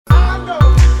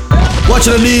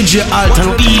Watching the DJ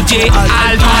Alton. DJ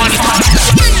Alton.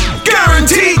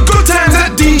 Guaranteed good times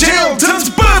at DJ Alton's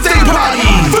birthday party.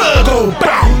 Virgo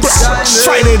Bounce.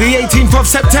 Friday the 18th of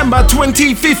September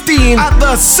 2015 at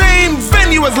the same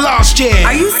venue as last year.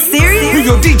 Are you serious? With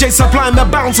your DJ supplying the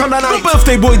bounce on the night. The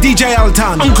birthday boy DJ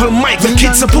Alton, Uncle Mike, the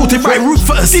kids supported by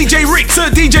Rufus, DJ Rick,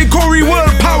 Sir DJ Corey,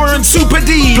 World Power and Super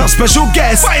D. Plus special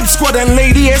guests, Vibe Squad and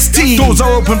Lady ST. Doors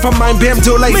are open from 9 PM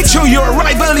till late. Make sure you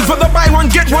arrive early for the buy one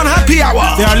get one happy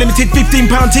hour. There are limited £15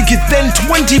 tickets, then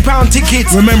 £20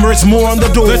 tickets. Remember, it's more on the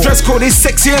door. The dress code is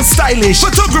sexy and stylish.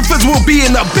 Photographers will be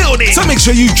in the building, so make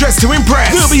sure you dress to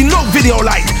impress. There'll be no video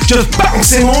light, just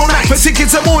bouncing all night. For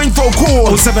tickets and more info,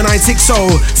 call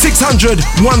 07960 600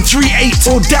 138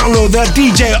 or download the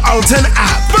DJ Alton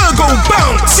app. Virgo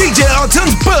Bounce, DJ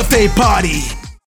Alton's birthday party.